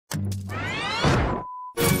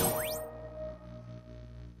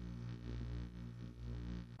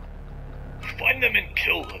Find them and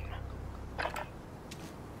kill them.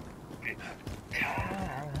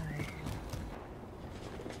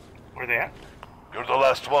 Where are they at? You're the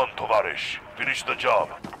last one, Tovarish. Finish the job.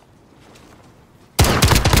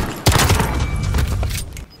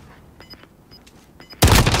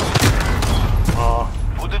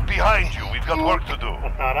 Put it behind you. We've got work to do. I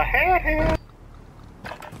thought I had him.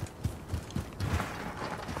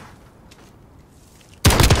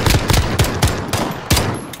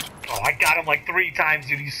 Oh, I got him like 3 times,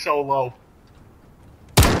 dude. He's so low.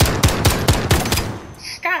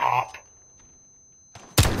 Stop.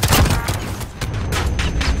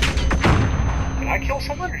 Did I kill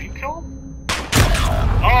someone or you kill him?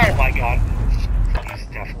 Oh my god. He's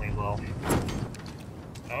definitely low.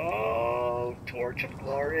 Oh, torch of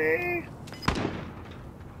glory.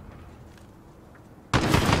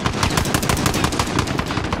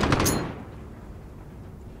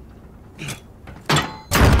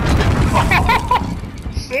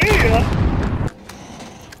 See ya.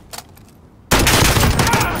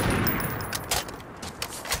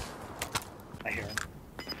 I hear him.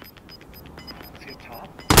 Is he up top?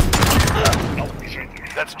 Nope, he's right there.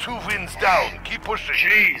 That's 2 wins down. Keep pushing.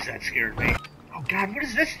 Jeez, that scared me. Oh god, what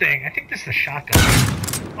is this thing? I think this is a shotgun.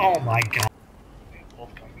 Oh my god.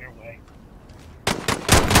 Wolf coming your way.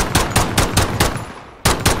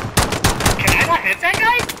 Can I not hit that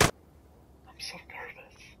guy? I'm so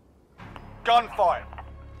nervous. Gunfight.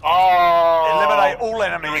 Oh! Eliminate all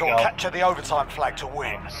enemies Here we or go. capture the overtime flag to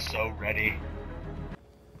win. I'm so ready.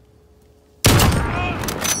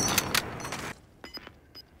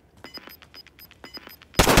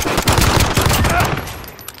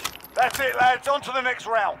 That's it, lads. On to the next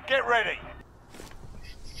round. Get ready.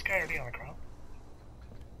 Is this guy already on the ground?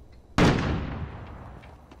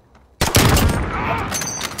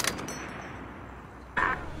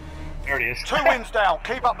 There it is. 2 wins down.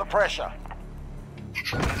 Keep up the pressure.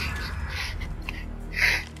 He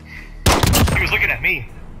was looking at me.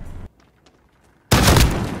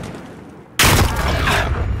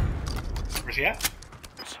 Where's he at?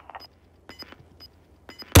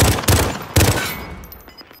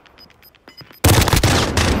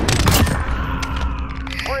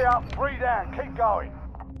 Three up, 3 down. Keep going.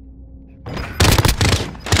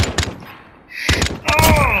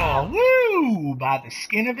 Oh, woo! By the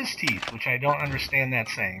skin of his teeth, which I don't understand that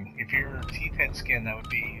saying. If your teeth had skin, that would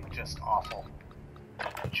be just awful.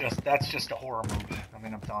 That's just a horror movie. I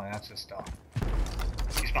mean, I'm telling you, that's just stuff.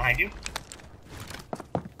 He's behind you.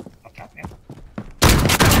 Up top, yeah.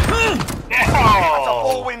 That's a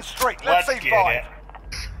 4-win streak. Let's see get 5.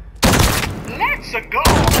 it. Let's go,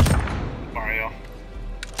 Mario.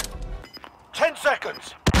 10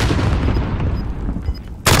 seconds.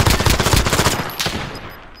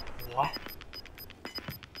 What?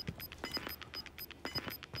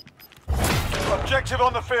 Objective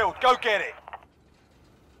on the field. Go get it.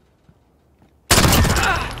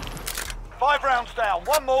 5 rounds down.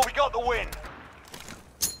 1 more. We got the win.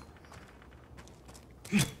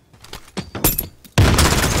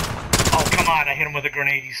 Oh, come on. I hit him with a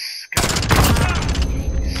grenade. He's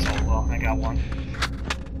so low. I got one.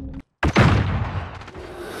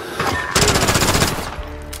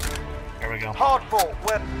 There we go. Hard fought.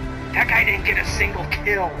 Well, That guy didn't get a single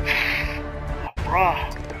kill. Bruh.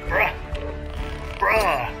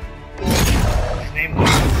 His name was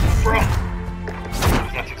Bruh.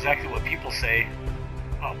 That's exactly what people say.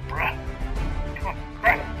 Oh, bruh. Come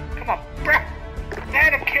on, bruh.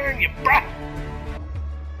 Dad, I'm carrying you, bruh.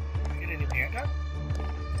 Get it in the handgun?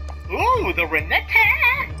 Ooh, the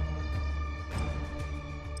Renetta!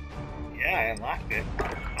 Yeah, I unlocked it.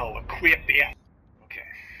 Oh, equip it. Okay.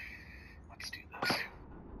 Let's do this.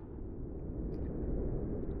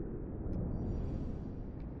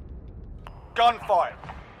 gunfight.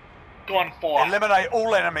 Going for Eliminate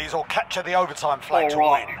all enemies or capture the overtime flag to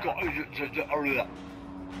Alright. win.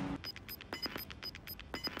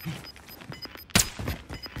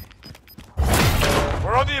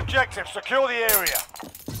 We're on the objective. Secure the area.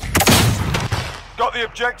 Got the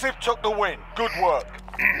objective, took the win. Good work.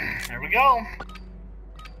 There we go.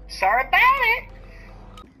 Sorry about it.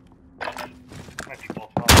 Might be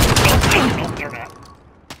both of them. Nope, they're not.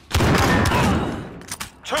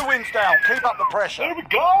 2 wins down. Keep up the pressure. There we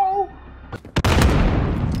go.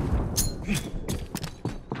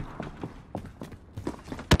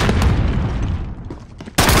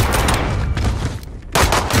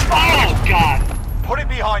 Oh God! Put it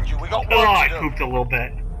behind you. We got work Oh, I to do. pooped a little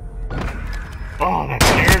bit. Oh, that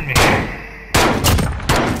scared me.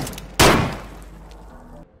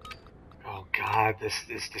 Oh God, this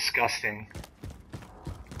is disgusting.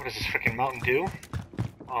 What is this, freaking Mountain Dew?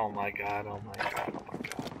 Oh my God, oh my God, oh my God.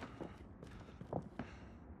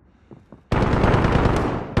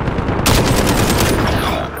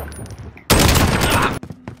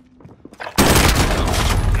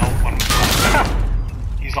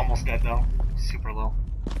 super low.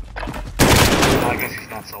 Oh, I guess he's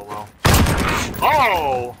not so low.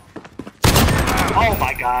 Oh! Oh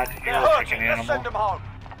my god, you're a freaking Let's send animal. them home.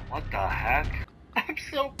 What the heck? I'm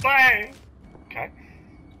so fine. Okay.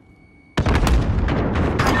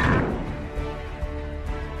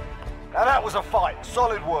 Now that was a fight.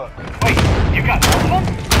 Solid work. Wait, you got all of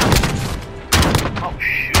them? Oh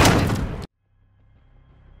shoot.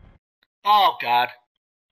 Oh god.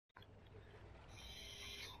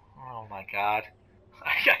 Oh my god.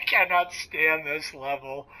 I cannot stand this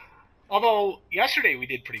level. Although, yesterday we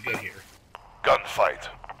did pretty good here. Gunfight.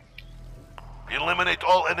 Eliminate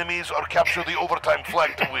all enemies or capture the overtime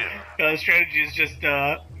flag to win. The strategy is just,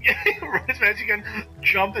 as fast as you can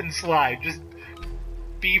jump and slide. Just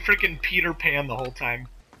be freaking Peter Pan the whole time.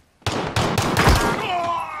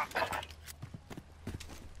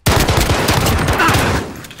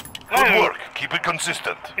 Good work. Keep it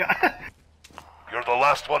consistent. Yeah. You're the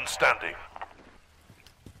last one standing.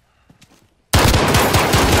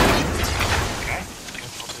 Okay.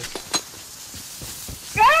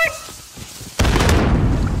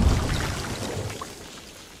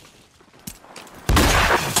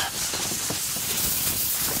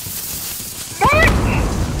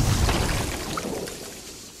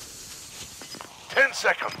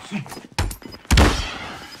 Seconds.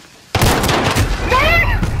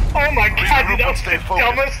 Oh my god, dude, that was the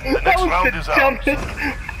dumbest, dumbest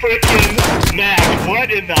freaking match.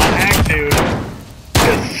 What in the heck, dude?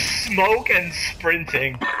 Just smoke and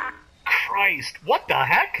sprinting. Christ, what the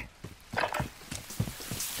heck?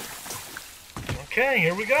 Okay,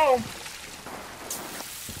 here we go.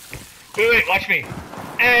 Wait, watch me.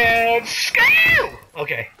 And screw!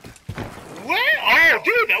 Okay. What? Oh,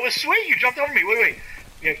 dude, that was sweet. You jumped over me. Wait.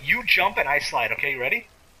 Yeah, you jump and I slide. Okay, you ready?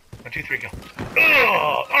 1, 2, 3, go.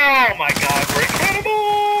 Oh my god, we're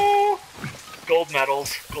incredible! Gold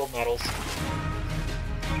medals.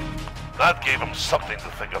 That gave him something to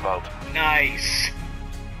think about. Nice.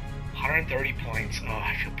 130 points. Oh,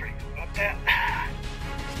 I feel pretty good about that.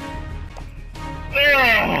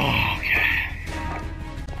 Oh, okay.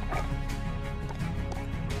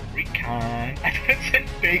 Recon. I thought it said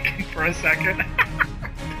bacon for a second.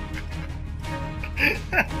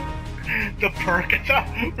 The perk. I thought,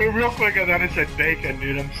 real quick, I thought it said bacon,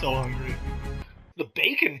 dude. I'm so hungry. The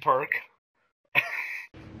bacon perk?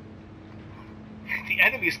 The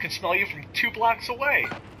enemies can smell you from 2 blocks away.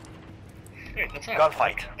 Wait, that's not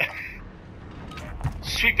Gunfight.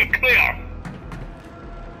 Sweep it clear.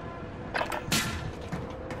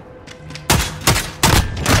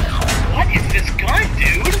 What is this gun,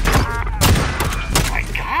 dude? Oh my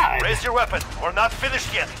god. Raise your weapon. We're not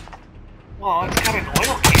finished yet. Well, it's got an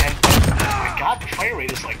oil can, but oh my god, the fire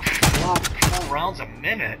rate is like 4 rounds a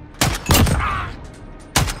minute.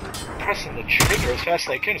 Pressing the trigger as fast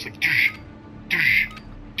as I can, it's like doosh, doosh,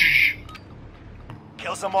 doosh.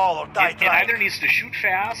 Kills them all or die It trying. either needs to shoot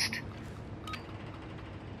fast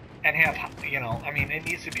and have, you know, I mean, it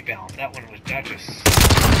needs to be balanced. That one was, that just...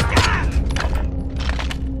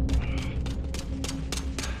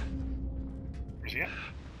 Where's he at?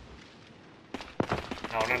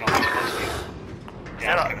 No, that's supposed to be.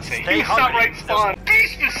 Yeah, I was gonna say, Stay you stop hungry. right spawn. Be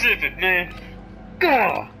specific, man.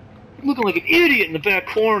 Gah! I'm looking like an idiot in the back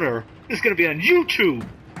corner. This is gonna be on YouTube.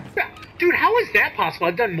 Yeah, dude, how is that possible?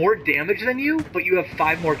 I've done more damage than you, but you have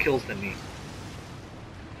 5 more kills than me.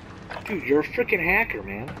 Dude, you're a freaking hacker,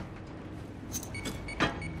 man.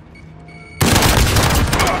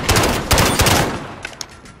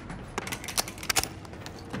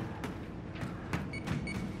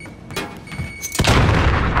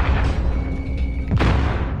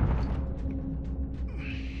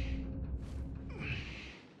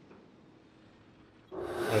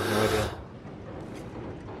 I have no idea.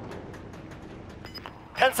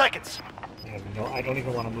 10 seconds. I don't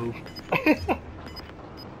even want to move. Because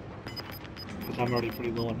I'm already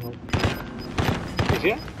pretty low on health. Is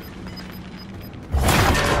he?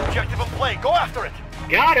 Objective in play. Go after it.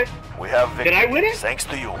 Got it! We have victory. Did I win it? Thanks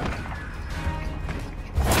to you.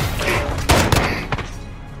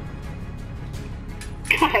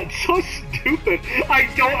 God, so stupid. I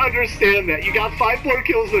don't understand that. You got 5 more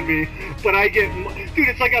kills than me, but I get... Dude,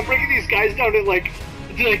 it's like I'm bringing these guys down to like...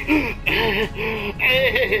 They're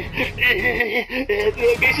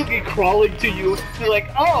basically crawling to you. They're like,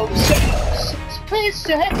 oh, please,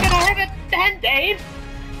 sir, can I have a band-aid?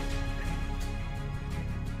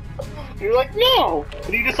 You're like, no!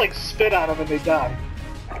 And you just like spit on them and they die.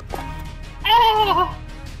 Ah!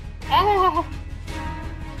 Ah!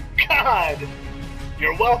 God!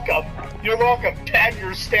 You're welcome. You're welcome. Pad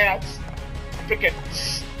your stats. Frickin'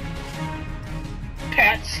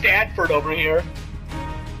 Pat Stanford over here.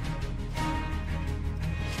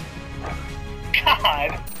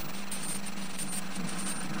 God!